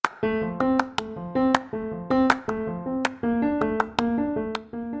Hi,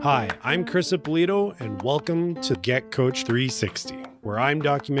 I'm Chris Ippolito, and welcome to Get Coach 360, where I'm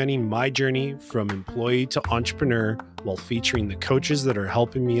documenting my journey from employee to entrepreneur while featuring the coaches that are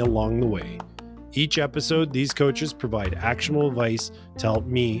helping me along the way. Each episode, these coaches provide actionable advice to help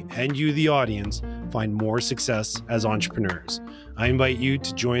me and you, the audience, find more success as entrepreneurs. I invite you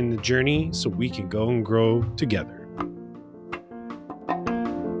to join the journey so we can go and grow together.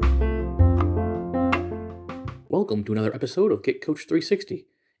 Welcome to another episode of Get Coach 360.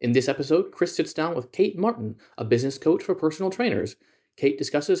 In this episode, Chris sits down with Kate Martin, a business coach for personal trainers. Kate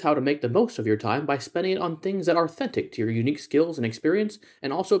discusses how to make the most of your time by spending it on things that are authentic to your unique skills and experience,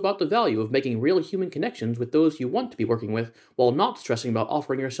 and also about the value of making real human connections with those you want to be working with, while not stressing about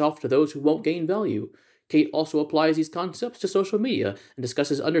offering yourself to those who won't gain value. Kate also applies these concepts to social media and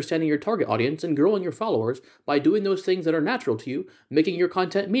discusses understanding your target audience and growing your followers by doing those things that are natural to you, making your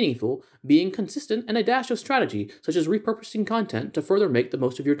content meaningful, being consistent, and a dash of strategy, such as repurposing content to further make the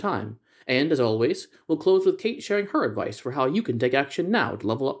most of your time. And, as always, we'll close with Kate sharing her advice for how you can take action now to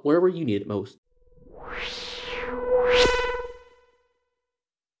level up wherever you need it most.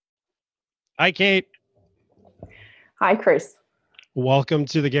 Hi, Kate. Hi, Chris. Welcome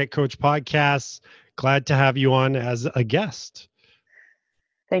to the Get Coach podcast. Glad to have you on as a guest.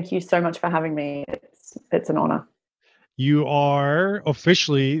 Thank you so much for having me. It's an honor. You are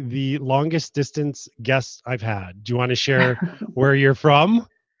officially the longest distance guest I've had. Do you want to share where you're from?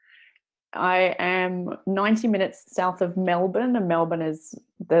 I am 90 minutes south of Melbourne, and Melbourne is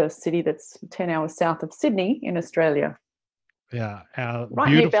the city that's 10 hours south of Sydney in Australia. Yeah.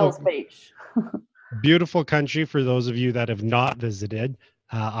 Right near Bells Beach. Beautiful country for those of you that have not visited.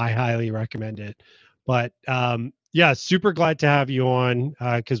 I highly recommend it. But yeah, super glad to have you on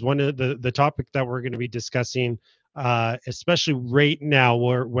because one of the topic that we're going to be discussing, especially right now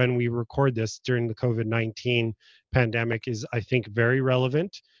when we record this during the COVID-19 pandemic, is I think very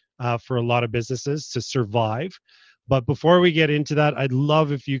relevant for a lot of businesses to survive. But before we get into that, I'd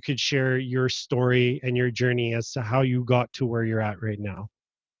love if you could share your story and your journey as to how you got to where you're at right now.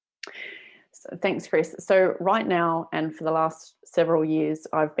 So, thanks, Chris. So right now, and for the last several years,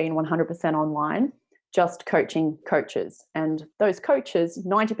 I've been 100% online, just coaching coaches. And those coaches,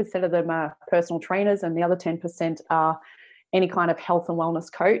 90% of them are personal trainers, and the other 10% are any kind of health and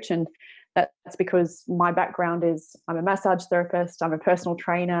wellness coach. And that's because my background is I'm a massage therapist, I'm a personal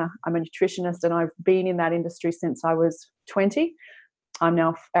trainer, I'm a nutritionist, and I've been in that industry since I was 20. I'm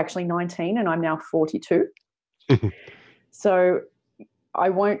now actually 19, and I'm now 42. So I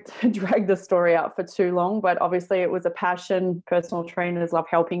won't drag the story out for too long, but obviously it was a passion. Personal trainers love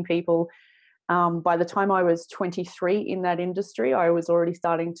helping people. By the time I was 23 in that industry, I was already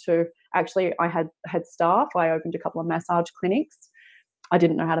starting to, I had staff. I opened a couple of massage clinics. I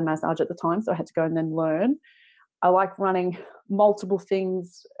didn't know how to massage at the time, so I had to go and then learn. I like running multiple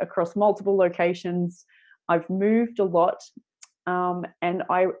things across multiple locations. I've moved a lot. And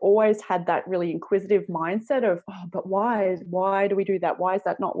I always had that really inquisitive mindset of, but why? Why do we do that? Why is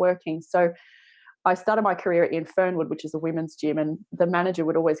that not working? So I started my career in Fernwood, which is a women's gym, and the manager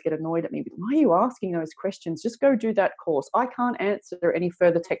would always get annoyed at me. Why are you asking those questions? Just go do that course. I can't answer any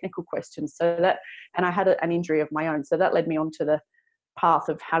further technical questions. And I had an injury of my own. So that led me onto the path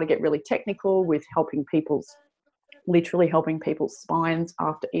of how to get really technical with literally helping people's spines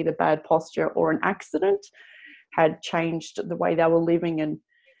after either bad posture or an accident had changed the way they were living, and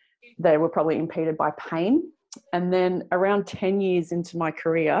they were probably impeded by pain. And then around 10 years into my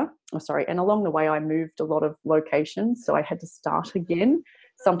career, and along the way I moved a lot of locations, so I had to start again,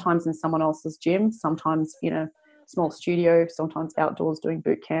 sometimes in someone else's gym, sometimes in a small studio, sometimes outdoors doing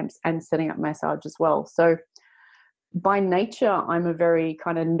boot camps and setting up massage as well. So by nature, I'm a very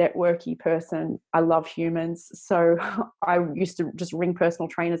kind of networky person. I love humans. So I used to just ring personal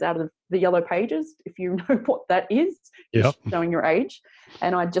trainers out of the yellow pages, if you know what that is, Yep. Showing your age.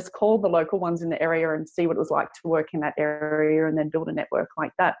 And I'd just call the local ones in the area and see what it was like to work in that area, and then build a network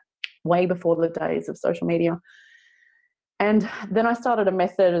like that, way before the days of social media. And then I started a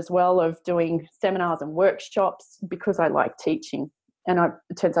method as well of doing seminars and workshops because I like teaching. And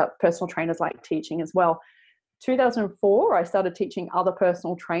it turns out personal trainers like teaching as well. 2004, I started teaching other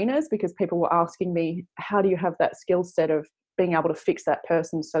personal trainers because people were asking me, how do you have that skill set of being able to fix that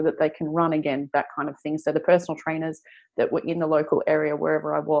person so that they can run again, that kind of thing. So the personal trainers that were in the local area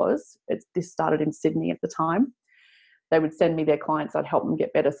wherever I was, this started in Sydney at the time, they would send me their clients, I'd help them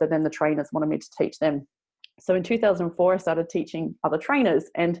get better. So then the trainers wanted me to teach them. So in 2004, I started teaching other trainers,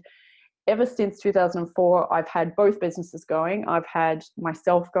 and ever since 2004, I've had both businesses going. I've had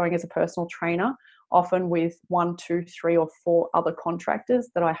myself going as a personal trainer often with 1, 2, 3, or 4 other contractors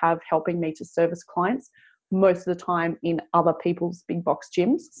that I have helping me to service clients, most of the time in other people's big box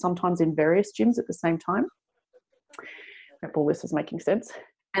gyms, sometimes in various gyms at the same time. I hope all this is making sense.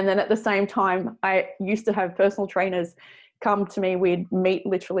 And then at the same time, I used to have personal trainers come to me. We'd meet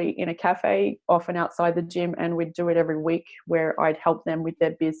literally in a cafe, often outside the gym, and we'd do it every week where I'd help them with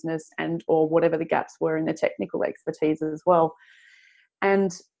their business and or whatever the gaps were in their technical expertise as well.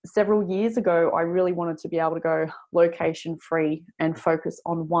 And several years ago, I really wanted to be able to go location free and focus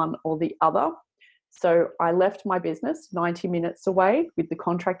on one or the other. So I left my business 90 minutes away with the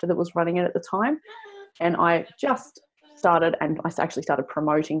contractor that was running it at the time. And I just started, and I actually started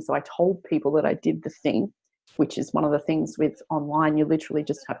promoting. So I told people that I did the thing, which is one of the things with online. You literally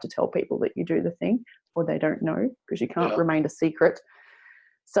just have to tell people that you do the thing or they don't know, because you can't remain a secret.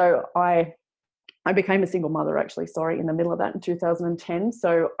 So I became a single mother, actually, in the middle of that in 2010.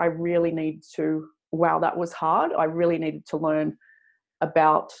 So I really needed to, wow, that was hard. I really needed to learn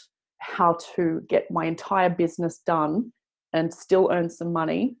about how to get my entire business done and still earn some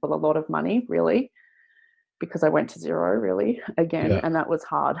money, well, a lot of money, really, because I went to zero, really, again, and that was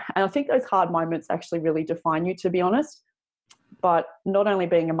hard. And I think those hard moments actually really define you, to be honest. But not only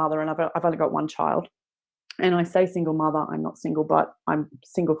being a mother, and I've only got one child, and I say single mother, I'm not single, but I'm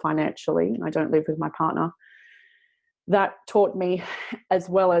single financially, and I don't live with my partner. That taught me, as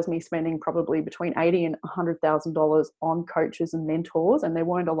well as me spending probably between $80,000 and $100,000 on coaches and mentors, and there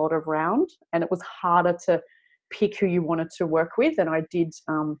weren't a lot around, and it was harder to pick who you wanted to work with. And I did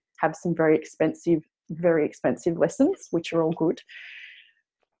have some very expensive lessons, which are all good.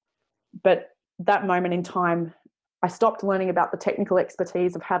 But that moment in time, I stopped learning about the technical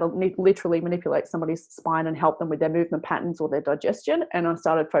expertise of how to literally manipulate somebody's spine and help them with their movement patterns or their digestion. And I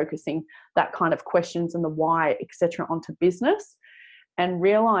started focusing that kind of questions and the why, etc., onto business, and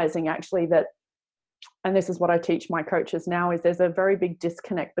realizing actually that, and this is what I teach my coaches now, is there's a very big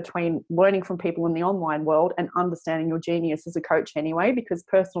disconnect between learning from people in the online world and understanding your genius as a coach anyway, because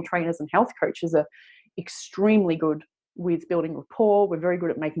personal trainers and health coaches are extremely good with building rapport. We're very good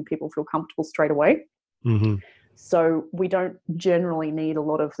at making people feel comfortable straight away. Mm-hmm. So we don't generally need a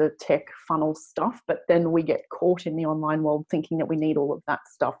lot of the tech funnel stuff, but then we get caught in the online world thinking that we need all of that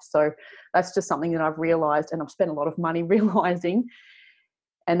stuff. So that's just something that I've realized, and I've spent a lot of money realizing.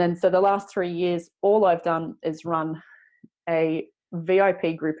 And then so the last 3 years, all I've done is run a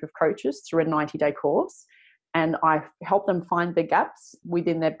VIP group of coaches through a 90-day course, and I help them find the gaps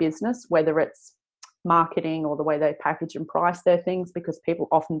within their business, whether it's marketing or the way they package and price their things, because people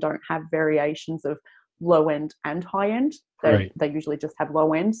often don't have variations of low end and high end. They usually just have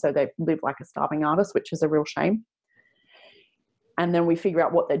low end, so they live like a starving artist, which is a real shame. And then we figure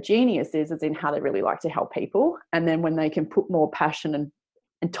out what their genius is in how they really like to help people. And then when they can put more passion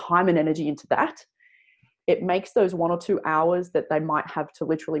and time and energy into that, it makes those 1 or 2 hours that they might have to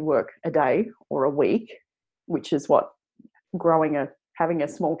literally work a day or a week, which is what having a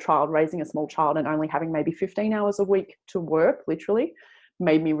small child, raising a small child, and only having maybe 15 hours a week to work, literally,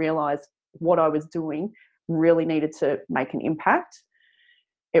 made me realize what I was doing really needed to make an impact.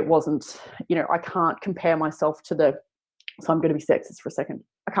 It wasn't, I can't compare myself to so I'm going to be sexist for a second.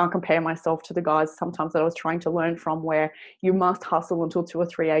 I can't compare myself to the guys sometimes that I was trying to learn from, where you must hustle until 2 or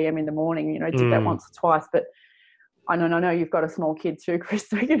 3 a.m. in the morning. I did that once or twice, but I know you've got a small kid too, Chris,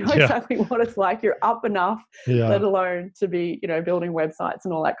 so you know exactly what it's like. You're up enough, let alone to be, building websites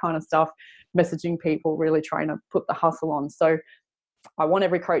and all that kind of stuff, messaging people, really trying to put the hustle on. So I want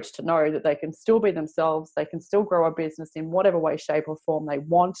every coach to know that they can still be themselves, they can still grow a business in whatever way, shape or form they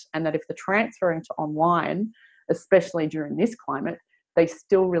want, and that if they're transferring to online, especially during this climate, they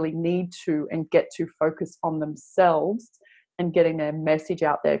still really need to and get to focus on themselves and getting their message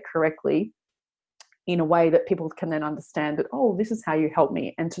out there correctly in a way that people can then understand that, oh, this is how you help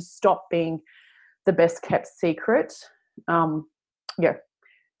me, and to stop being the best kept secret.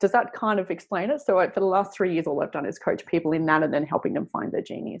 Does that kind of explain it? So for the last 3 years, all I've done is coach people in that, and then helping them find their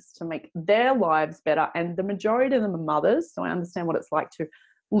genius to make their lives better. And the majority of them are mothers, so I understand what it's like to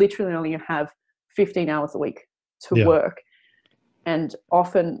literally only have 15 hours a week to work. And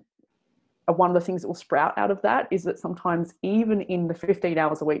often one of the things that will sprout out of that is that sometimes even in the 15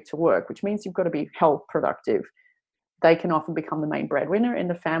 hours a week to work, which means you've got to be hell productive, they can often become the main breadwinner in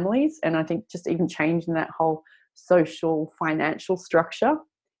the families. And I think just even changing that whole social financial structure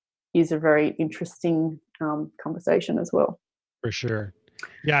is a very interesting conversation as well. For sure.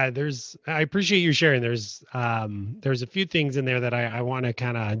 Yeah, I appreciate you sharing. There's a few things in there that I want to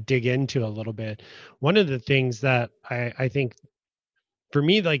kind of dig into a little bit. One of the things that I think for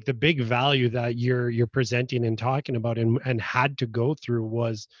me, like the big value that you're presenting and talking about and had to go through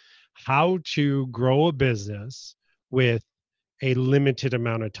was how to grow a business with a limited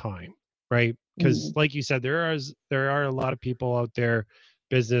amount of time, right? Because Mm. like you said, there are a lot of people out there,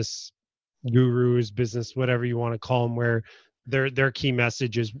 business gurus, business whatever you want to call them, where their key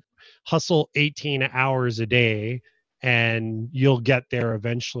message is hustle 18 hours a day and you'll get there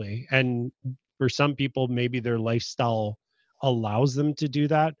eventually. And for some people, maybe their lifestyle allows them to do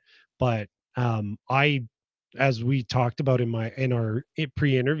that. But I, as we talked about in our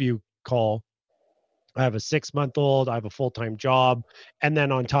pre-interview call, I have a 6-month old, I have a full-time job, and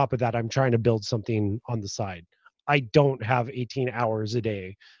then on top of that, I'm trying to build something on the side. I don't have 18 hours a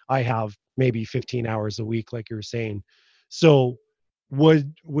day. I have maybe 15 hours a week, like you were saying. So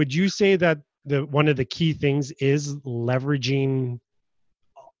would you say that the one of the key things is leveraging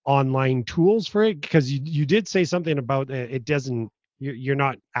online tools for it? Because you did say something about it doesn't, you're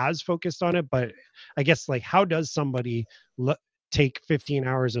not as focused on it, but I guess, like, how does somebody take 15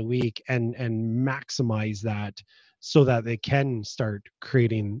 hours a week and maximize that so that they can start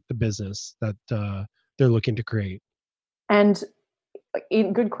creating the business that they're looking to create? And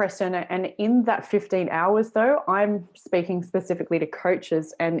good question. And in that 15 hours, though, I'm speaking specifically to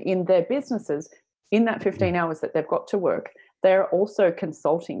coaches and in their businesses. In that 15 hours that they've got to work, they're also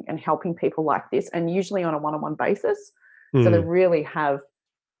consulting and helping people like this, and usually on a one-on-one basis. So they Mm. really have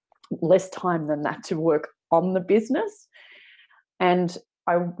less time than that to work on the business. And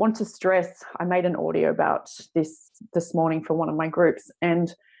I want to stress, I made an audio about this morning for one of my groups,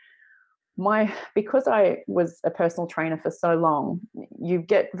 and because I was a personal trainer for so long, you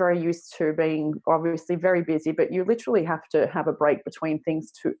get very used to being obviously very busy, but you literally have to have a break between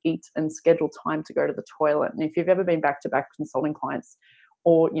things to eat and schedule time to go to the toilet. And if you've ever been back to back consulting clients,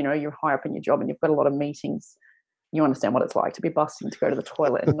 or you're high up in your job and you've got a lot of meetings, you understand what it's like to be busting to go to the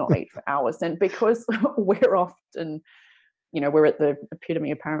toilet and not eat for hours. And because we're often, we're at the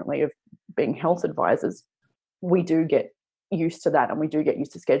epitome apparently of being health advisors, we do get used to that, and we do get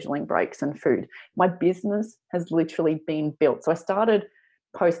used to scheduling breaks and food. My business has literally been built. So I started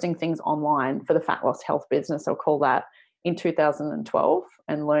posting things online for the fat loss health business, I'll call that, in 2012,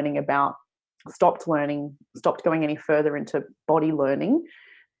 and stopped going any further into body learning,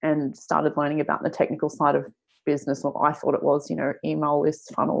 and started learning about the technical side of business. What I thought it was, email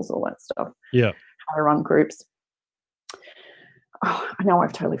lists, funnels, all that stuff, Yeah. how to run groups. Oh, I know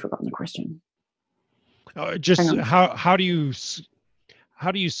I've totally forgotten the question. Just how do you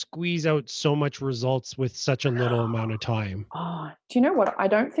squeeze out so much results with such a little amount of time? Oh, do you know what? I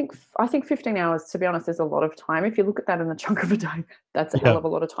think 15 hours, to be honest, is a lot of time. If you look at that in the chunk of a day, that's a hell Yeah. of a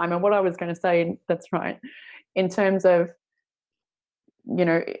lot of time. And what I was going to say, that's right, in terms of,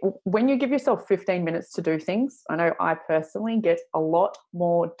 when you give yourself 15 minutes to do things, I know I personally get a lot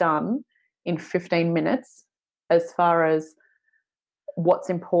more done in 15 minutes as far as what's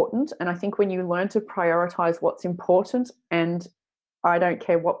important. And I think when you learn to prioritize what's important, and I don't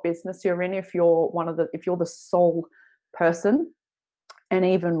care what business you're in, if you're the sole person, and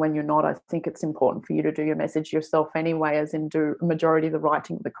even when you're not, I think it's important for you to do your message yourself anyway, as in do a majority of the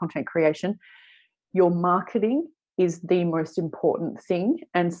writing, the content creation. Your marketing is the most important thing,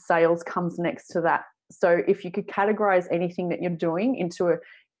 and sales comes next to that. So if you could categorize anything that you're doing into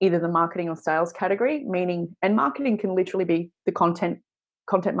either the marketing or sales category, and marketing can literally be the content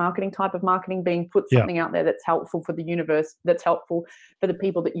marketing type of marketing, being put Yeah. something out there that's helpful for the universe, that's helpful for the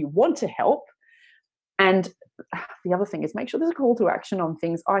people that you want to help. And the other thing is, make sure there's a call to action on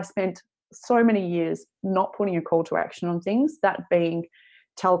things. I spent so many years not putting a call to action on things, that being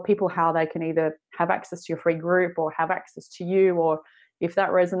tell people how they can either have access to your free group or have access to you, or if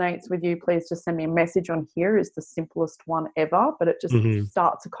that resonates with you, please just send me a message on here, is the simplest one ever, but it just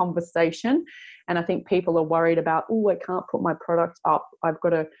starts a conversation. And I think people are worried about, oh, I can't put my product up, I've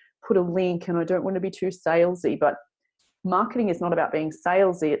got to put a link, and I don't want to be too salesy. But marketing is not about being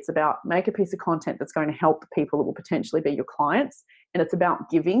salesy. It's about make a piece of content that's going to help the people that will potentially be your clients. And it's about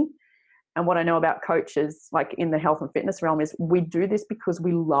giving. And what I know about coaches, like in the health and fitness realm, is we do this because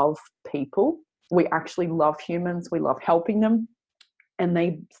we love people. We actually love humans. We love helping them. And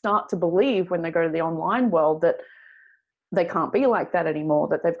they start to believe when they go to the online world that they can't be like that anymore,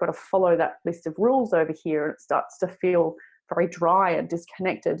 that they've got to follow that list of rules over here. And it starts to feel very dry and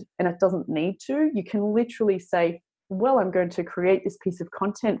disconnected. And it doesn't need to. You can literally say, well, I'm going to create this piece of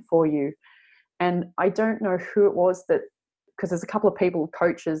content for you. And I don't know who it was that, because there's a couple of people,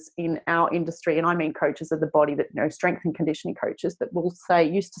 coaches in our industry, and I mean coaches of the body, that strength and conditioning coaches, that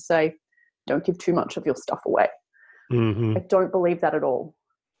used to say, don't give too much of your stuff away. Mm-hmm. I don't believe that at all.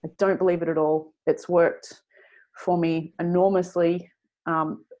 I don't believe it at all. It's worked for me enormously.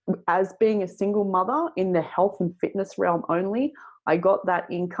 As being a single mother in the health and fitness realm only, I got that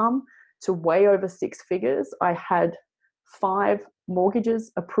income to way over 6 figures. I had 5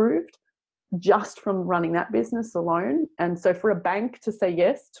 mortgages approved just from running that business alone. And so for a bank to say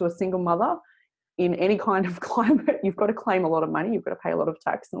yes to a single mother in any kind of climate, you've got to claim a lot of money, you've got to pay a lot of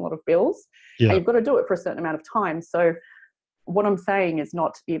tax and a lot of bills, and you've got to do it for a certain amount of time. So what I'm saying is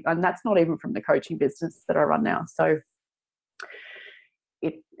not, and that's not even from the coaching business that I run now. So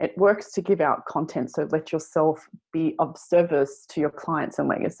it works to give out content. So let yourself be of service to your clients and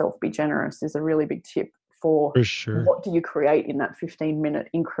let yourself be generous is a really big tip for sure. What do you create in that 15-minute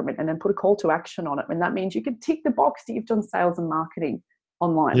increment, and then put a call to action on it. And that means you can tick the box that you've done sales and marketing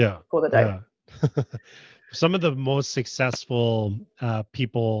online for the day. Some of the most successful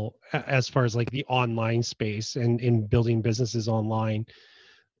people, as far as like the online space and in building businesses online,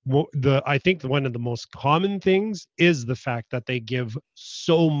 I think one of the most common things is the fact that they give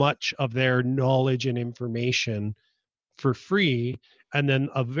so much of their knowledge and information for free, and then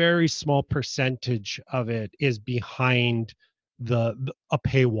a very small percentage of it is behind a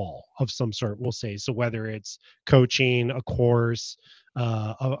paywall of some sort, we'll say. So whether it's coaching, a course,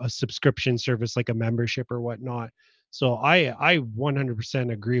 a subscription service like a membership or whatnot. So I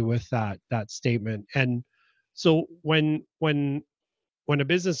 100% agree with that statement. And so when a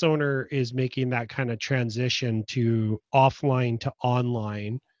business owner is making that kind of transition to offline to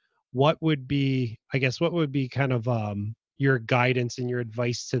online, what would be kind of your guidance and your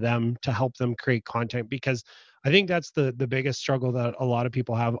advice to them to help them create content? Because I think that's the biggest struggle that a lot of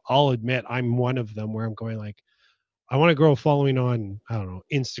people have. I'll admit I'm one of them, where I'm going like, I want to grow a following on, I don't know,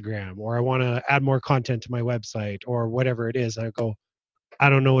 Instagram, or I want to add more content to my website or whatever it is. I go, I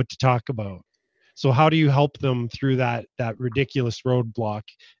don't know what to talk about. So how do you help them through that ridiculous roadblock?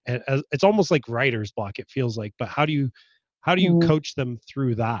 And it's almost like writer's block, it feels like, but how do you coach them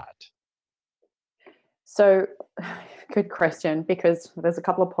through that? So good question, because there's a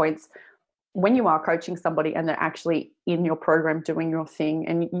couple of points. When you are coaching somebody and they're actually in your program doing your thing,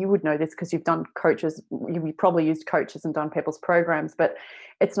 and you would know this because you've done coaches, you've probably used coaches and done people's programs, but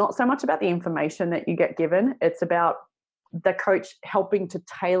it's not so much about the information that you get given. It's about the coach helping to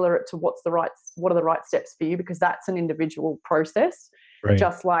tailor it to what are the right steps for you, because that's an individual process. Right.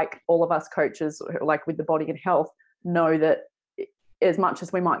 Just like all of us coaches, like with the body and health, know that as much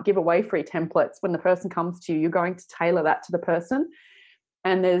as we might give away free templates, when the person comes to you, you're going to tailor that to the person.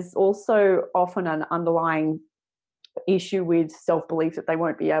 And there's also often an underlying issue with self-belief that they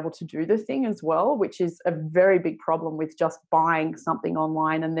won't be able to do the thing as well, which is a very big problem with just buying something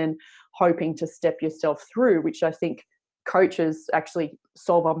online and then hoping to step yourself through, which I think coaches actually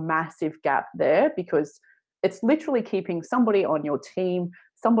solve a massive gap there, because it's literally keeping somebody on your team,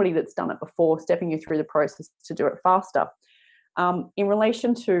 somebody that's done it before, stepping you through the process to do it faster. In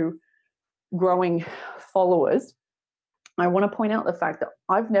relation to growing followers, I want to point out the fact that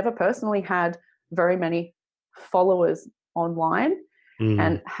I've never personally had very many followers online.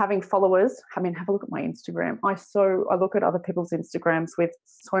 And having followers, I mean, have a look at my Instagram. I look at other people's Instagrams with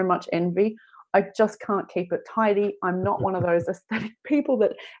so much envy. I just can't keep it tidy. I'm not one of those aesthetic people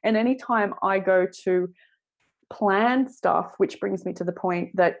that, and anytime I go to plan stuff, which brings me to the point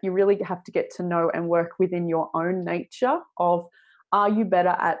that you really have to get to know and work within your own nature of, are you better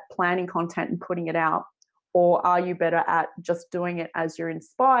at planning content and putting it out, or are you better at just doing it as you're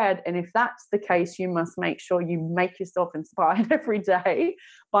inspired? And if that's the case, you must make sure you make yourself inspired every day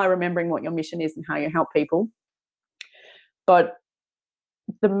by remembering what your mission is and how you help people. But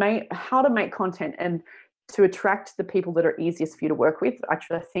how to make content and to attract the people that are easiest for you to work with,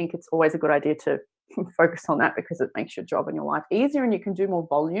 actually, I think it's always a good idea to focus on that, because it makes your job and your life easier, and you can do more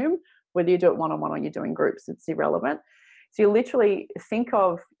volume. Whether you do it one-on-one or you're doing groups, it's irrelevant. So you literally think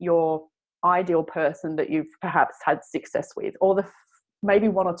of your ideal person that you've perhaps had success with, or maybe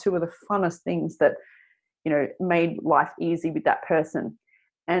one or two of the funnest things that, made life easy with that person,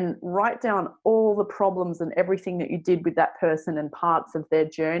 and write down all the problems and everything that you did with that person and parts of their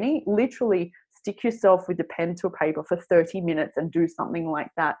journey. Literally stick yourself with a pen to a paper for 30 minutes and do something like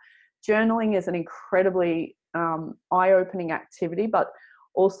that. Journaling is an incredibly eye-opening activity, but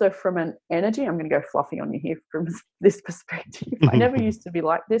also from an energy, I'm going to go fluffy on you here from this perspective. I never used to be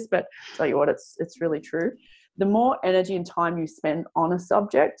like this, but tell you what, it's really true. The more energy and time you spend on a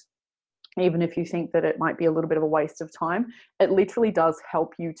subject, even if you think that it might be a little bit of a waste of time, it literally does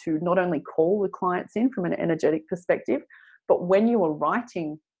help you to not only call the clients in from an energetic perspective, but when you are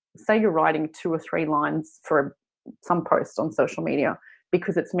writing, say you're writing 2 or 3 lines for some post on social media,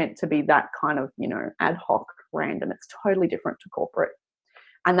 because it's meant to be that kind of, ad hoc, random. It's totally different to corporate.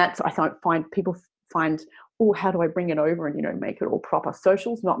 And that's, I find people find, oh, how do I bring it over and, make it all proper?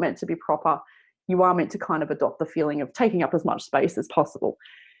 Social's not meant to be proper. you are meant to kind of adopt the feeling of taking up as much space as possible.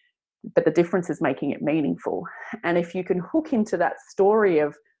 But the difference is making it meaningful. And if you can hook into that story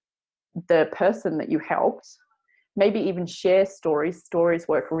of the person that you helped, maybe even share stories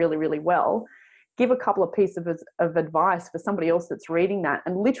work really, really well. Give a couple of pieces of advice for somebody else that's reading that,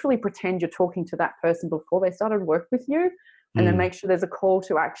 and literally pretend you're talking to that person before they started work with you, and then make sure there's a call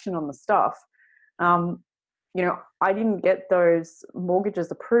to action on the stuff. I didn't get those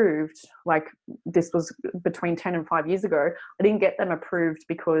mortgages approved, like this was between 10 and 5 years ago. I didn't get them approved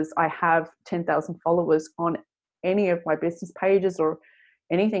because I have 10,000 followers on any of my business pages or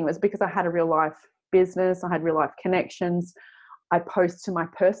anything. It was because I had a real life business. I had real life connections. I post to my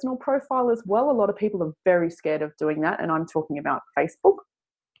personal profile as well. A lot of people are very scared of doing that. And I'm talking about Facebook,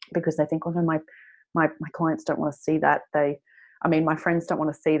 because they think, oh no, my clients don't want to see that. My friends don't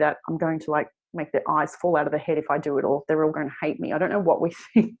want to see that. I'm going to make their eyes fall out of their head if I do it, or they're all going to hate me. I don't know what we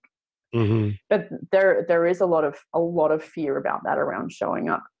think. Mm-hmm. But there is a lot of fear about that around showing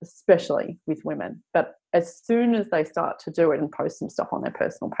up, especially with women. But as soon as they start to do it and post some stuff on their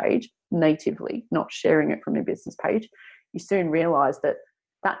personal page natively, not sharing it from their business page, you soon realize that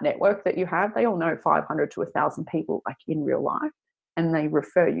network that you have, they all know 500 to 1,000 people in real life, and they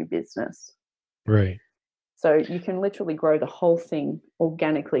refer you business. Right. So you can literally grow the whole thing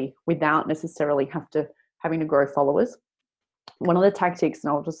organically without necessarily having to grow followers. One of the tactics,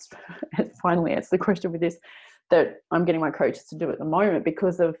 and I'll just finally answer the question with this, that I'm getting my coaches to do at the moment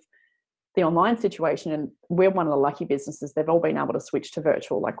because of the online situation, and we're one of the lucky businesses, they've all been able to switch to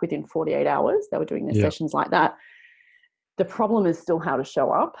virtual within 48 hours. They were doing their sessions like that. The problem is still how to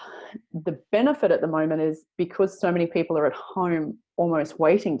show up. The benefit at the moment is, because so many people are at home almost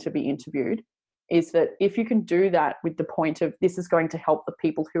waiting to be interviewed, is that if you can do that with the point of, this is going to help the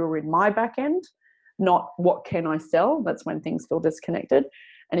people who are in my back end, not what can I sell, that's when things feel disconnected.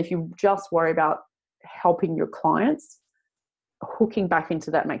 And if you just worry about helping your clients, hooking back into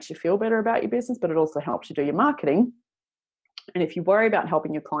that makes you feel better about your business, but it also helps you do your marketing. And if you worry about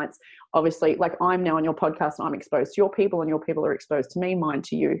helping your clients, obviously, I'm now on your podcast and I'm exposed to your people, and your people are exposed to me, mine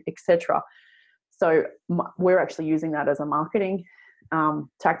to you, etc. So we're actually using that as a marketing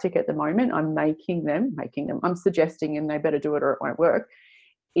tactic at the moment. I'm making them, I'm suggesting, and they better do it or it won't work,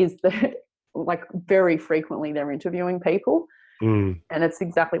 is that very frequently they're interviewing people. And it's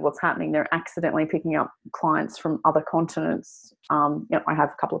exactly what's happening. They're accidentally picking up clients from other continents. I have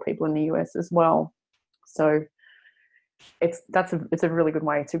a couple of people in the US as well. So it's a really good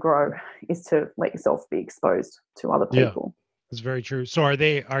way to grow, is to let yourself be exposed to other people. It's very true. So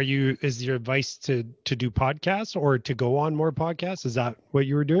is your advice to do podcasts or to go on more podcasts? Is that what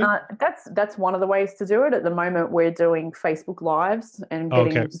you were doing? That's one of the ways to do it. At the moment, we're doing Facebook Lives and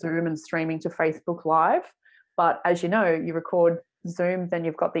getting Zoom and streaming to Facebook Live. But as you know, you record Zoom, then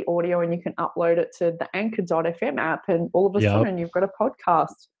you've got the audio and you can upload it to the Anchor.fm app, and all of a sudden you've got a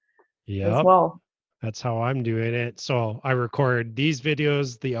podcast as well. That's how I'm doing it. So I record these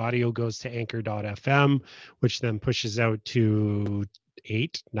videos, the audio goes to Anchor.fm, which then pushes out to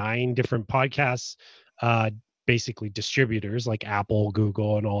 8-9 different podcasts, basically distributors like Apple,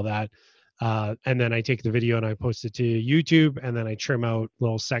 Google, and all that. And then I take the video and I post it to YouTube, and then I trim out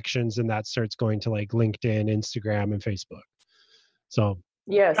little sections, and that starts going to LinkedIn, Instagram, and Facebook. So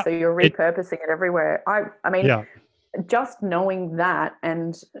so you're repurposing it everywhere. I mean, just knowing that,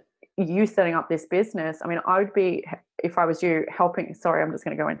 and you setting up this business, I would be, if I was you, helping. Sorry, I'm just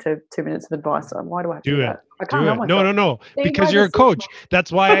going to go into 2 minutes of advice. Why do I have to do that? I can't help myself. No. Because you're a coach.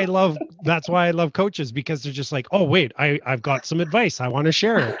 That's why I love coaches, because they're just oh wait, I've got some advice. I want to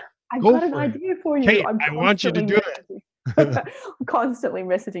share it. I've got an idea for you. Kate, I want you to do it. I'm constantly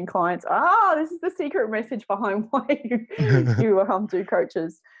messaging clients. This is the secret message behind why you do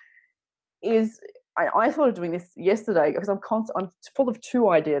coaches. I started doing this yesterday because I'm full of 2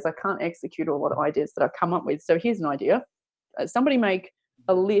 ideas. I can't execute a lot of ideas that I've come up with. So here's an idea. Somebody make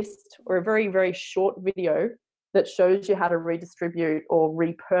a list or a very, very short video that shows you how to redistribute or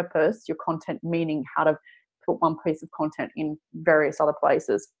repurpose your content, meaning how to put one piece of content in various other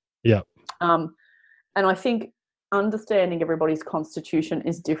places. Yeah. And I think understanding everybody's constitution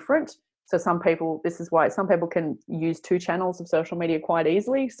is different. So this is why some people can use 2 channels of social media quite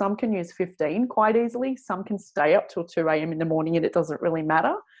easily. Some can use 15 quite easily. Some can stay up till 2 a.m. in the morning and it doesn't really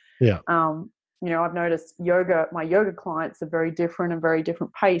matter. Yeah. I've noticed my yoga clients are very different and very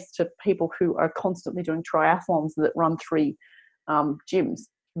different pace to people who are constantly doing triathlons that run 3 gyms.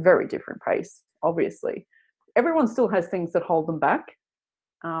 Very different pace, obviously. Everyone still has things that hold them back.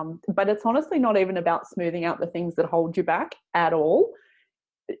 But it's honestly not even about smoothing out the things that hold you back at all.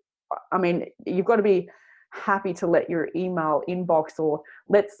 You've got to be happy to let your email inbox or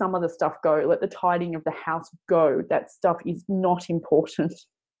let some of the stuff go, let the tidying of the house go. That stuff is not important.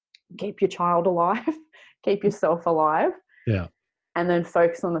 Keep your child alive, keep yourself alive. Yeah. And then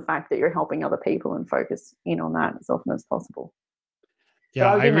focus on the fact that you're helping other people and focus in on that as often as possible. Yeah. But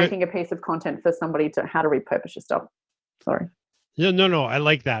I would be making a piece of content for somebody to how to repurpose your stuff. Sorry. Yeah, no, I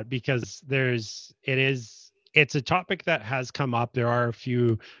like that because it's a topic that has come up. There are a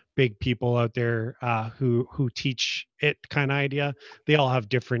few big people out there who teach it kind of idea. They all have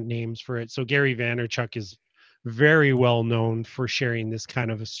different names for it. So Gary Vaynerchuk is very well known for sharing this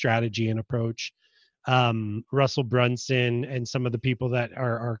kind of a strategy and approach. Russell Brunson and some of the people that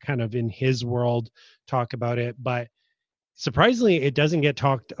are kind of in his world talk about it, but surprisingly, it doesn't get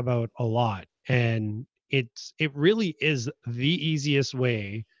talked about a lot. And it really is the easiest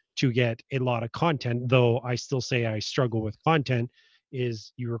way to get a lot of content, though I still say I struggle with content,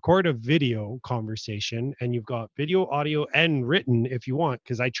 is you record a video conversation and you've got video, audio, and written if you want,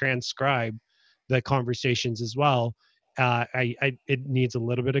 because I transcribe the conversations as well. It needs a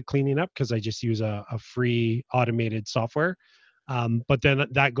little bit of cleaning up because I just use a free automated software. But then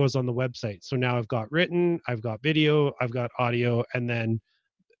that goes on the website. So now I've got written, I've got video, I've got audio, and then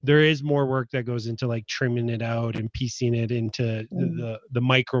there is more work that goes into like trimming it out and piecing it into the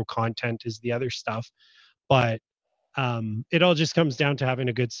micro content is the other stuff. But it all just comes down to having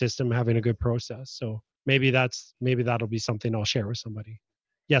a good system, having a good process. So maybe that'll be something I'll share with somebody.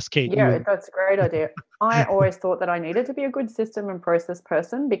 Yes, Kate. Yeah, that's a great idea. I always thought that I needed to be a good system and process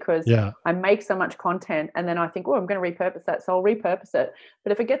person because I make so much content and then I think, oh, I'm going to repurpose that. So I'll repurpose it.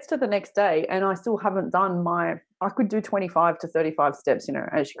 But if it gets to the next day and I still haven't done I could do 25 to 35 steps,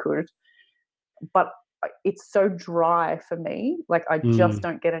 as you could. But it's so dry for me. Like I just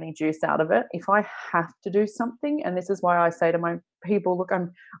don't get any juice out of it. If I have to do something, and this is why I say to my people, look,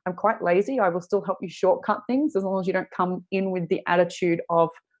 I'm quite lazy. I will still help you shortcut things as long as you don't come in with the attitude of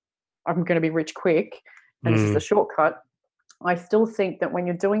I'm going to be rich quick and this is a shortcut. I still think that when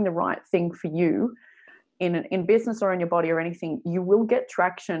you're doing the right thing for you in business or in your body or anything, you will get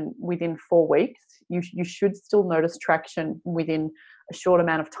traction within 4 weeks. You should still notice traction within a short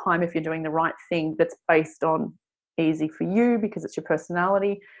amount of time if you're doing the right thing that's based on easy for you because it's your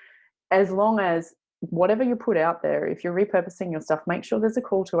personality. As long as whatever you put out there, if you're repurposing your stuff, make sure there's a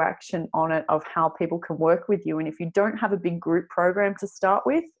call to action on it of how people can work with you. And if you don't have a big group program to start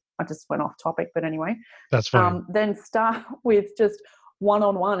with, I just went off topic, but anyway, that's fine. Then start with just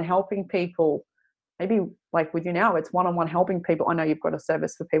one-on-one helping people. Maybe like with you now, it's one-on-one helping people. I know you've got a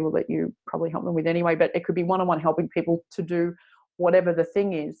service for people that you probably help them with anyway, but it could be one-on-one helping people to do whatever the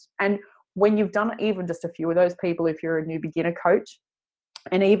thing is. And when you've done even just a few of those people, if you're a new beginner coach,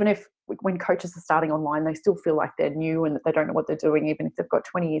 and even if when coaches are starting online, they still feel like they're new and that they don't know what they're doing, even if they've got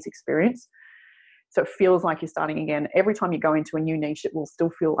 20 years experience. So it feels like you're starting again. Every time you go into a new niche, it will still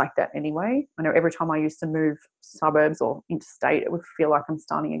feel like that anyway. I know every time I used to move suburbs or interstate, it would feel like I'm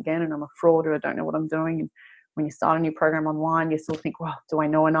starting again and I'm a fraud or I don't know what I'm doing. And when you start a new program online, you still think, well, do I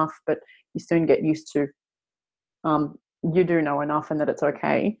know enough? But you soon get used to you do know enough and that it's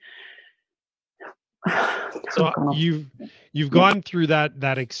okay. So you've gone through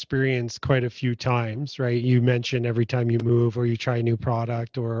that experience quite a few times, right? You mentioned every time you move or you try a new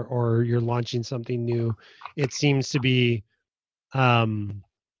product or you're launching something new, it seems to be a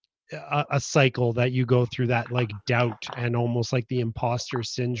cycle that you go through, that like doubt and almost like the imposter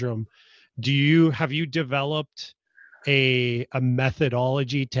syndrome. Have you developed a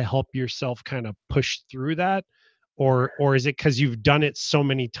methodology to help yourself kind of push through that? Or is it because you've done it so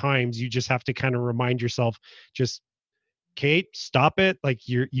many times, you just have to kind of remind yourself, just Kate, stop it. Like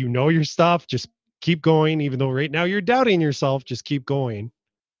you know your stuff, just keep going. Even though right now you're doubting yourself, just keep going.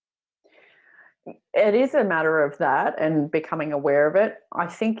 It is a matter of that and becoming aware of it. I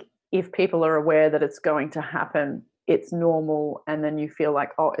think if people are aware that it's going to happen, it's normal. And then you feel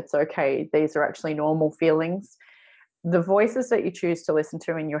like, oh, it's okay. These are actually normal feelings. The voices that you choose to listen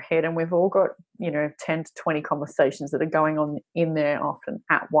to in your head, and we've all got, 10 to 20 conversations that are going on in there often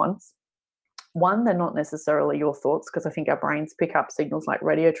at once. One, they're not necessarily your thoughts because I think our brains pick up signals like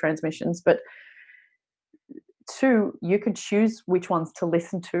radio transmissions. But two, you can choose which ones to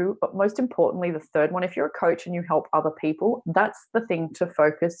listen to. But most importantly, the third one, if you're a coach and you help other people, that's the thing to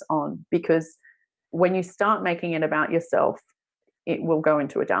focus on, because when you start making it about yourself, it will go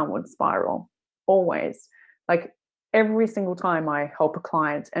into a downward spiral always. Like every single time I help a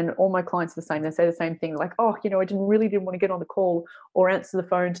client, and all my clients are the same, they say the same thing, like, oh, I didn't want to get on the call or answer the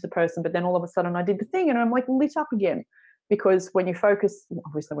phone to the person, but then all of a sudden I did the thing and I'm like lit up again. Because when you focus,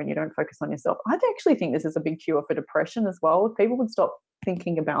 obviously when you don't focus on yourself, I actually think this is a big cure for depression as well. If people would stop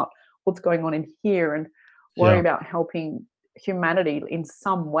thinking about what's going on in here and Worry Yeah. about helping humanity in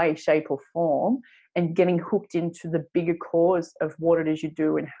some way, shape, or form, and getting hooked into the bigger cause of what it is you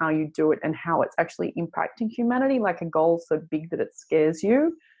do and how you do it and how it's actually impacting humanity, like a goal so big that it scares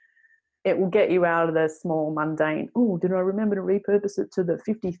you. It will get you out of the small, mundane, oh, did I remember to repurpose it to the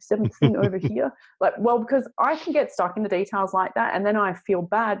 57th thing over here? Like, well, because I can get stuck in the details like that, and then I feel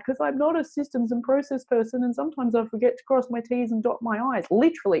bad because I'm not a systems and process person, and sometimes I forget to cross my T's and dot my I's.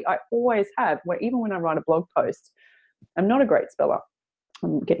 Literally, I always have, even when I write a blog post. I'm not a great speller.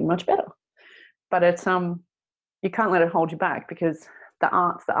 I'm getting much better. But it's you can't let it hold you back, because the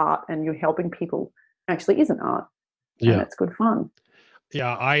art's the art, and you're helping people actually isn't art. Yeah. And it's good fun.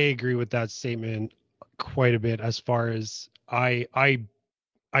 Yeah, I agree with that statement quite a bit. As far as I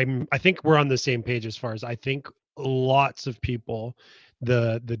think we're on the same page. As far as I think lots of people,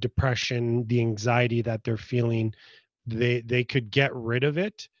 the depression, the anxiety that they're feeling, they could get rid of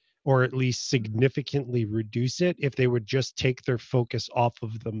it, or at least significantly reduce it, if they would just take their focus off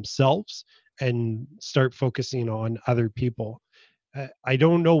of themselves and start focusing on other people. I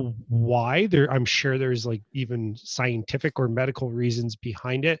don't know why. I'm sure there's like even scientific or medical reasons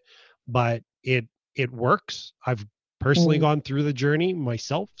behind it, but it works. I've personally gone through the journey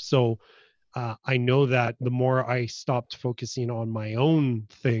myself, so I know that the more I stopped focusing on my own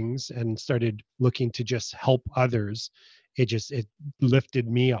things and started looking to just help others, it lifted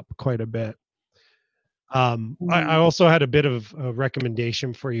me up quite a bit. I also had a bit of a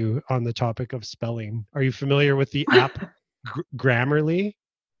recommendation for you on the topic of spelling. Are you familiar with the app Grammarly?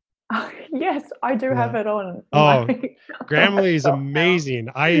 Yes, I do have Yeah. it on. Oh, my Grammarly is laptop now. amazing.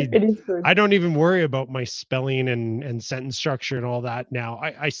 It is good. I don't even worry about my spelling and sentence structure and all that now.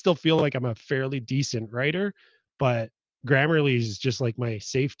 I still feel like I'm a fairly decent writer, but Grammarly is just like my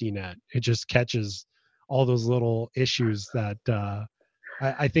safety net. It just catches all those little issues that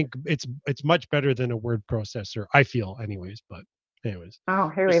I think it's much better than a word processor. I feel, anyways. But anyways, Oh,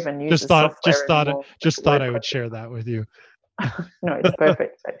 who just even just uses thought software anymore? just thought Word I would processor. share that with you. No, it's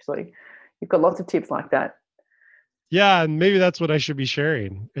perfect, actually. You've got lots of tips like that. Yeah, and maybe that's what I should be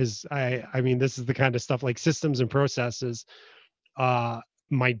sharing. Is I mean, this is the kind of stuff like systems and processes. Uh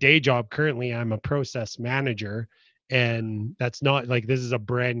my day job currently, I'm a process manager, and that's not like, this is a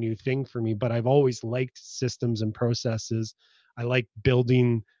brand new thing for me, but I've always liked systems and processes. I like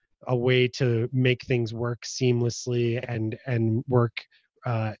building a way to make things work seamlessly and work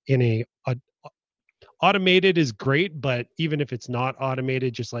in a automated is great, but even if it's not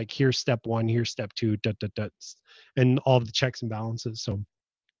automated, just like here's step one, here's step two, and all of the checks and balances. So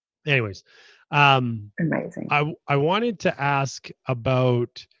anyways, Amazing. I wanted to ask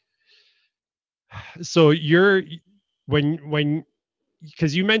about, so you're, when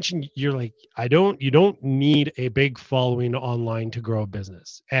because you mentioned, you're like, you don't need a big following online to grow a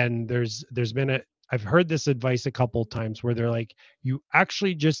business. And there's been I've heard this advice a couple times where they're like, you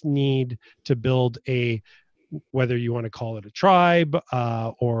actually just need to build whether you want to call it a tribe,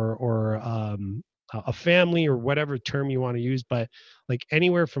 or a family, or whatever term you want to use, but like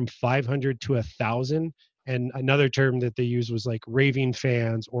anywhere from 500 to 1,000. And another term that they use was like raving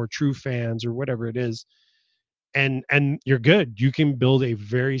fans or true fans or whatever it is. And you're good. You can build a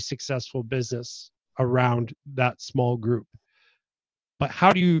very successful business around that small group. But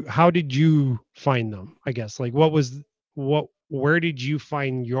how did you find them? I guess, like, where did you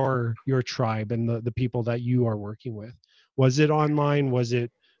find your tribe and the people that you are working with? Was it online? Was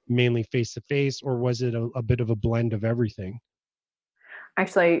it mainly face to face, or was it a bit of a blend of everything?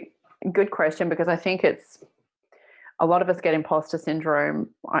 Actually, good question, because I think it's a lot of us get imposter syndrome,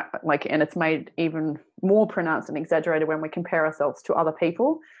 and it's made even more pronounced and exaggerated when we compare ourselves to other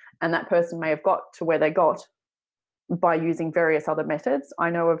people, and that person may have got to where they got by using various other methods. I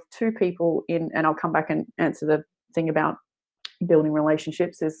know of two people and I'll come back and answer the thing about building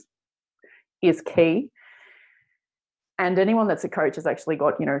relationships is key. And anyone that's a coach has actually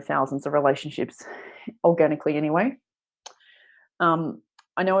got, thousands of relationships organically anyway.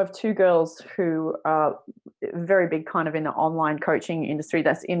 I know of two girls who are very big kind of in the online coaching industry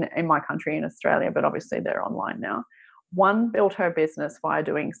that's in my country, in Australia, but obviously they're online now. One built her business via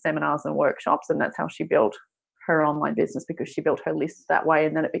doing seminars and workshops, and that's how she built her online business, because she built her list that way,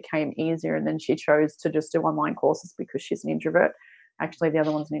 and then it became easier, and then she chose to just do online courses because she's an introvert. Actually, the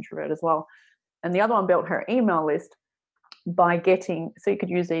other one's an introvert as well. And the other one built her email list by so you could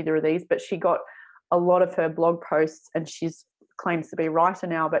use either of these, but she got a lot of her blog posts, and she's claims to be a writer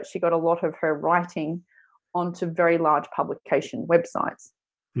now, but she got a lot of her writing onto very large publication websites.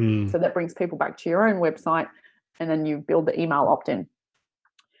 So that brings people back to your own website, and then you build the email opt-in.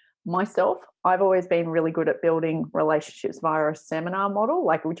 Myself, I've always been really good at building relationships via a seminar model,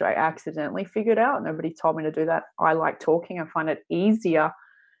 like which I accidentally figured out. Nobody told me to do that. I like talking. I find it easier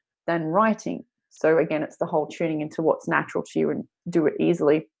than writing. So again, it's the whole tuning into what's natural to you and do it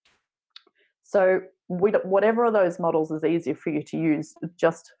easily. So whatever of those models is easier for you to use,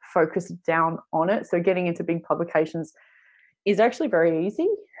 just focus down on it. So getting into big publications is actually very easy.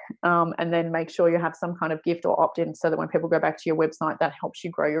 And then make sure you have some kind of gift or opt-in so that when people go back to your website, that helps you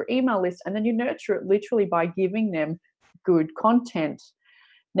grow your email list. And then you nurture it literally by giving them good content.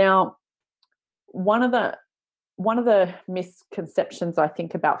 Now, one of the misconceptions I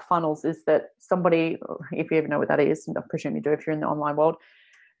think about funnels is that somebody, if you even know what that is, and I presume you do if you're in the online world,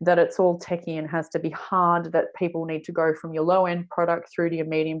 that it's all techie and has to be hard, that people need to go from your low end product through to your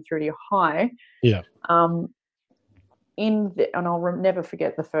medium, through to your high. Yeah. And I'll never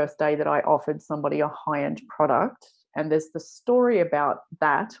forget the first day that I offered somebody a high-end product. And there's the story about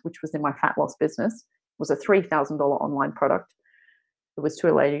that, which was in my fat loss business. It was a $3,000 online product. It was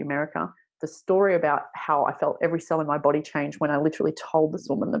to a lady in America. The story about how I felt every cell in my body changed when I literally told this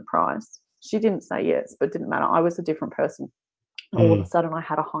woman the price. She didn't say yes, but it didn't matter. I was a different person. All of a sudden, I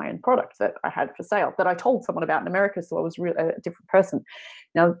had a high-end product that I had for sale that I told someone about in America, so I was really a different person.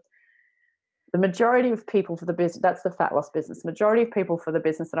 Now, the majority of people for the business, that's the fat loss business, majority of people for the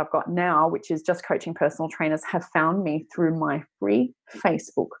business that I've got now, which is just coaching personal trainers, have found me through my free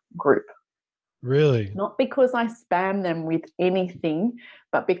Facebook group. Really? Not because I spam them with anything,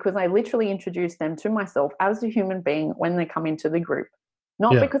 but because I literally introduce them to myself as a human being when they come into the group.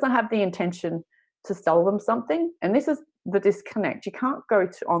 Not because I have the intention to sell them something. And this is the disconnect. You can't go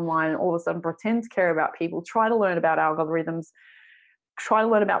to online and all of a sudden pretend to care about people, try to learn about algorithms, try to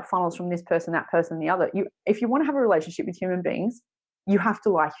learn about funnels from this person, that person, the other. If you want to have a relationship with human beings, you have to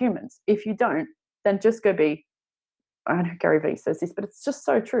like humans. If you don't, then just go be, I know Gary Vee says this, but it's just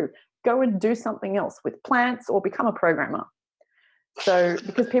so true. Go and do something else with plants or become a programmer. So,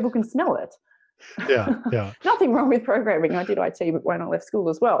 because people can smell it. Yeah. Nothing wrong with programming. I did IT when I left school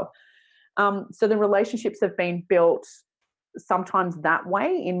as well. So the relationships have been built sometimes that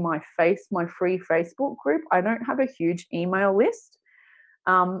way in my free Facebook group. I don't have a huge email list.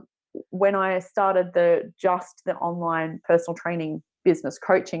 When I started the online personal training business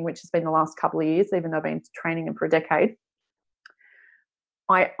coaching, which has been the last couple of years, even though I've been training them for a decade,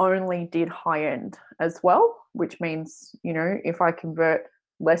 I only did high end as well, which means, if I convert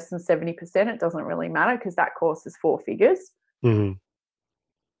less than 70%, it doesn't really matter because that course is 4 figures. Mm-hmm.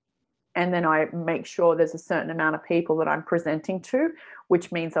 And then I make sure there's a certain amount of people that I'm presenting to,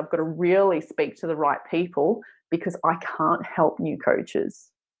 which means I've got to really speak to the right people because I can't help new coaches.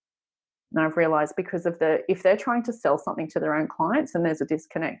 And I've realized because of if they're trying to sell something to their own clients and there's a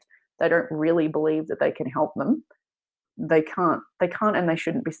disconnect, they don't really believe that they can help them. They can't and they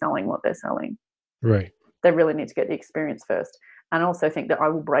shouldn't be selling what they're selling. Right. They really need to get the experience first. And I also think that I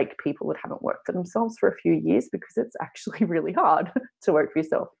will break people that haven't worked for themselves for a few years because it's actually really hard to work for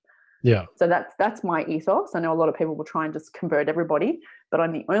yourself. Yeah. So that's my ethos. I know a lot of people will try and just convert everybody, but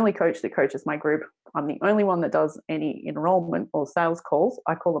I'm the only coach that coaches my group. I'm the only one that does any enrollment or sales calls.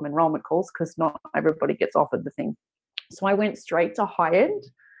 I call them enrollment calls because not everybody gets offered the thing. So I went straight to high end.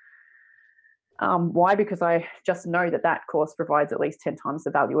 Why? Because I just know that course provides at least 10 times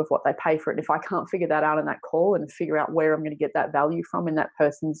the value of what they pay for it. If I can't figure that out in that call and figure out where I'm going to get that value from in that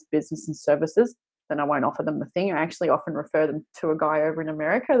person's business and services, then I won't offer them the thing. I actually often refer them to a guy over in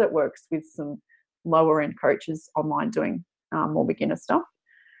America that works with some lower end coaches online doing more beginner stuff.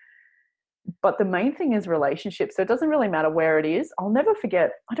 But the main thing is relationships. So it doesn't really matter where it is. I'll never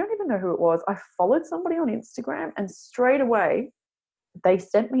forget, I don't even know who it was. I followed somebody on Instagram and straight away they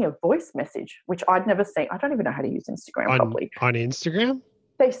sent me a voice message, which I'd never seen. I don't even know how to use Instagram properly. On Instagram?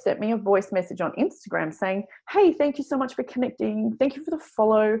 They sent me a voice message on Instagram saying, hey, thank you so much for connecting. Thank you for the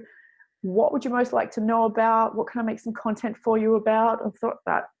follow. What would you most like to know about? What can I make some content for you about? I thought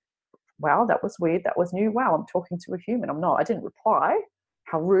wow, that was weird. That was new. Wow, I'm talking to a human. I'm not. I didn't reply.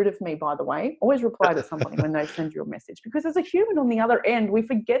 How rude of me, by the way. Always reply to somebody when they send you a message because there's a human on the other end. We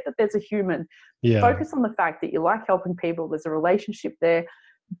forget that there's a human. Yeah. Focus on the fact that you like helping people. There's a relationship there.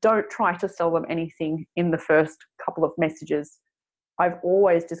 Don't try to sell them anything in the first couple of messages. I've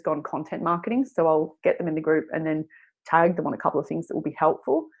always just gone content marketing. So I'll get them in the group and then tag them on a couple of things that will be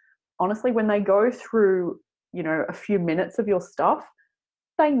helpful. Honestly, when they go through, a few minutes of your stuff,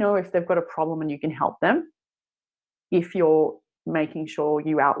 they know if they've got a problem and you can help them. If you're making sure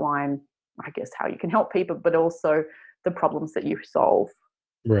you outline, I guess, how you can help people, but also the problems that you solve.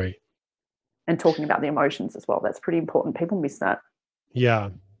 Right. And talking about the emotions as well. That's pretty important. People miss that. Yeah.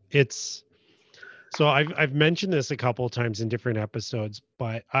 So I've mentioned this a couple of times in different episodes,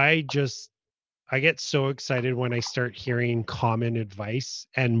 but I just get so excited when I start hearing common advice,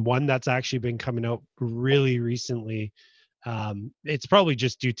 and one that's actually been coming out really recently. It's probably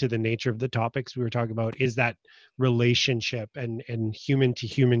just due to the nature of the topics we were talking about, is that relationship and human to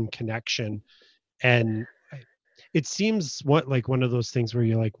human connection. And it seems what like one of those things where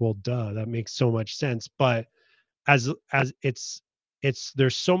you're like, well, duh, that makes so much sense. But as it's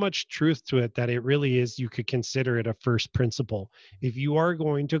there's so much truth to it that it really is, you could consider it a first principle. If you are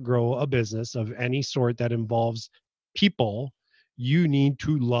going to grow a business of any sort that involves people, you need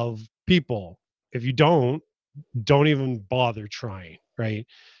to love people. If you don't even bother trying, right?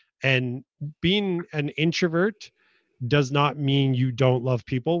 And being an introvert does not mean you don't love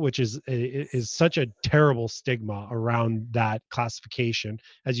people, which is such a terrible stigma around that classification.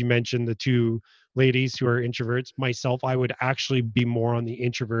 As you mentioned, the two ladies who are introverts, myself, I would actually be more on the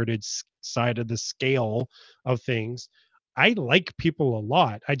introverted side of the scale of things. I like people a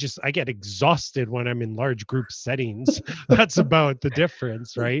lot. I get exhausted when I'm in large group settings. That's about the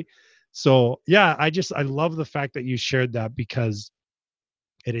difference, right? So yeah, I love the fact that you shared that, because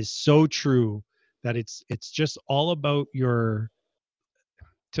it is so true that it's just all about your,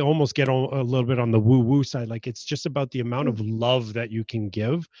 to almost get a little bit on the woo woo side, like it's just about the amount of love that you can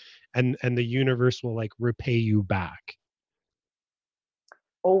give, and the universe will like repay you back.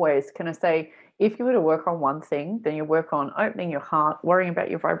 Always, can I say, if you were to work on one thing, then you work on opening your heart, worrying about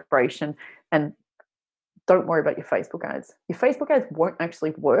your vibration, and don't worry about your Facebook ads. Your Facebook ads won't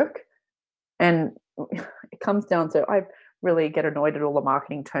actually work. And it comes down to, I really get annoyed at all the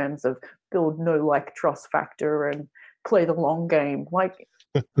marketing terms of build no like trust factor and play the long game. Like,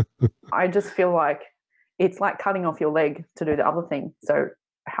 I just feel like it's like cutting off your leg to do the other thing. So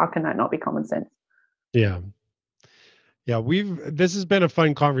how can that not be common sense? Yeah. Yeah, this has been a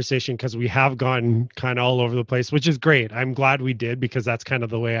fun conversation because we have gone kind of all over the place, which is great. I'm glad we did, because that's kind of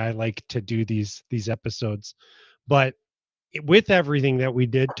the way I like to do these episodes. But with everything that we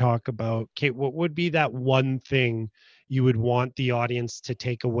did talk about, Kate, what would be that one thing you would want the audience to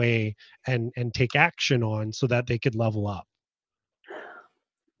take away and take action on so that they could level up?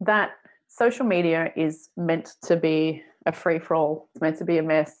 That social media is meant to be a free for all. It's meant to be a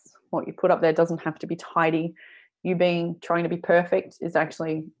mess. What you put up there doesn't have to be tidy. You trying to be perfect is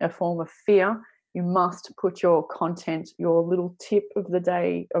actually a form of fear. You must put your content, your little tip of the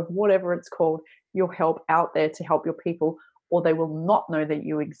day, of whatever it's called, your help out there to help your people, or they will not know that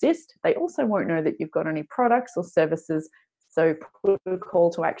you exist. They also won't know that you've got any products or services. So put a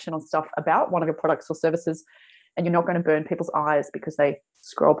call to action on stuff about one of your products or services, and you're not going to burn people's eyes because they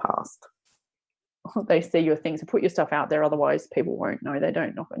scroll past. They see your things and put your stuff out there. Otherwise, people won't know. They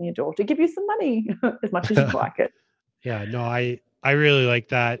don't knock on your door to give you some money as much as you'd like it. Yeah, no, I really like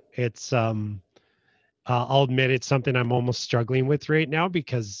that. It's I'll admit it's something I'm almost struggling with right now,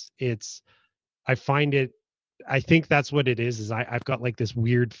 because I find it, I think that's what it is I've got like this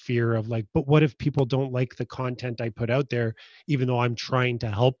weird fear of like, but what if people don't like the content I put out there, even though I'm trying to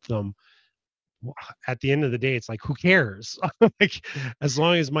help them? At the end of the day, it's like, who cares? Like, as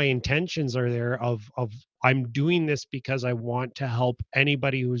long as my intentions are there of I'm doing this because I want to help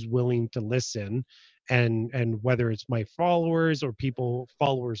anybody who's willing to listen, and whether it's my followers or people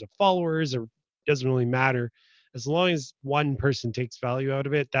followers of followers, or doesn't really matter, as long as one person takes value out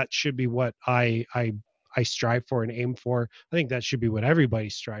of it, that should be what I strive for and aim for. I think that should be what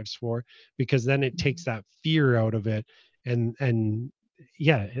everybody strives for, because then it takes that fear out of it. And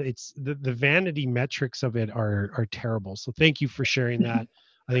yeah, it's the vanity metrics of it are terrible. So thank you for sharing that.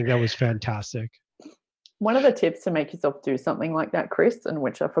 I think that was fantastic. One of the tips to make yourself do something like that, Chris, and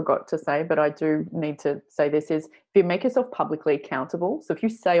which I forgot to say, but I do need to say this, is if you make yourself publicly accountable. So if you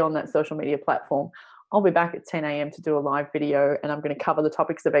say on that social media platform, I'll be back at 10 a.m. to do a live video and I'm going to cover the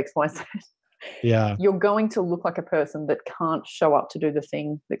topics of X, Y, Z. Yeah. You're going to look like a person that can't show up to do the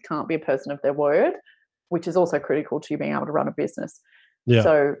thing, that can't be a person of their word, which is also critical to you being able to run a business. Yeah.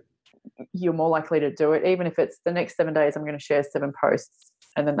 So you're more likely to do it, even if it's the next 7 days, I'm going to share 7 posts.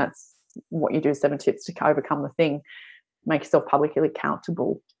 And then that's what you do, 7 tips to overcome the thing. Make yourself publicly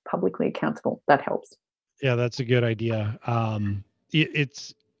accountable. That helps. Yeah, that's a good idea.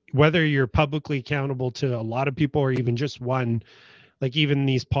 It's whether you're publicly accountable to a lot of people or even just one, like even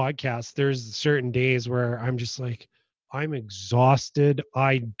these podcasts, there's certain days where I'm just like, I'm exhausted.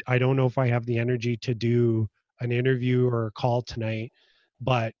 I don't know if I have the energy to do an interview or a call tonight,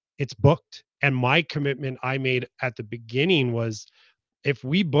 but it's booked. And my commitment I made at the beginning was, if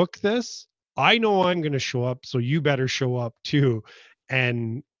we book this, I know I'm going to show up, so you better show up too.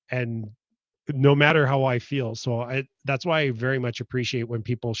 And no matter how I feel. So that's why I very much appreciate when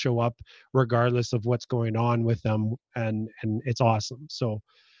people show up regardless of what's going on with them, and it's awesome. So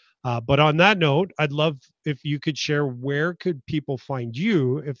But on that note, I'd love if you could share where could people find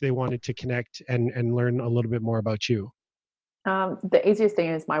you if they wanted to connect and learn a little bit more about you. The easiest thing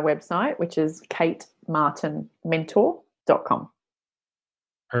is my website, which is katemartinmentor.com.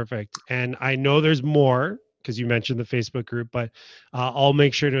 Perfect. And I know there's more because you mentioned the Facebook group, but I'll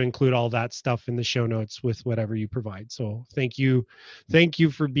make sure to include all that stuff in the show notes with whatever you provide. So thank you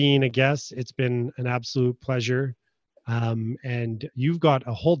for being a guest. It's been an absolute pleasure. And you've got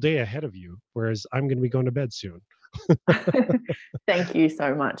a whole day ahead of you, whereas I'm going to be going to bed soon. Thank you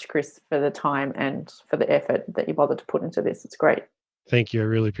so much, Chris, for the time and for the effort that you bothered to put into this. It's great. Thank you. I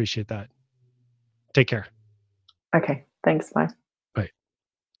really appreciate that. Take care. Okay. Thanks. Bye. Bye.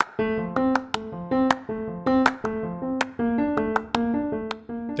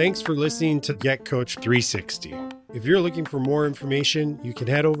 Thanks for listening to Get Coach 360. If you're looking for more information, you can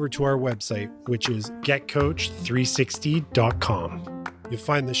head over to our website, which is getcoach360.com. You'll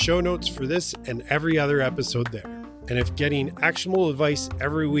find the show notes for this and every other episode there. And if getting actionable advice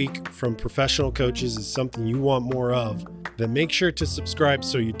every week from professional coaches is something you want more of, then make sure to subscribe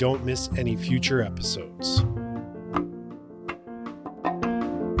so you don't miss any future episodes.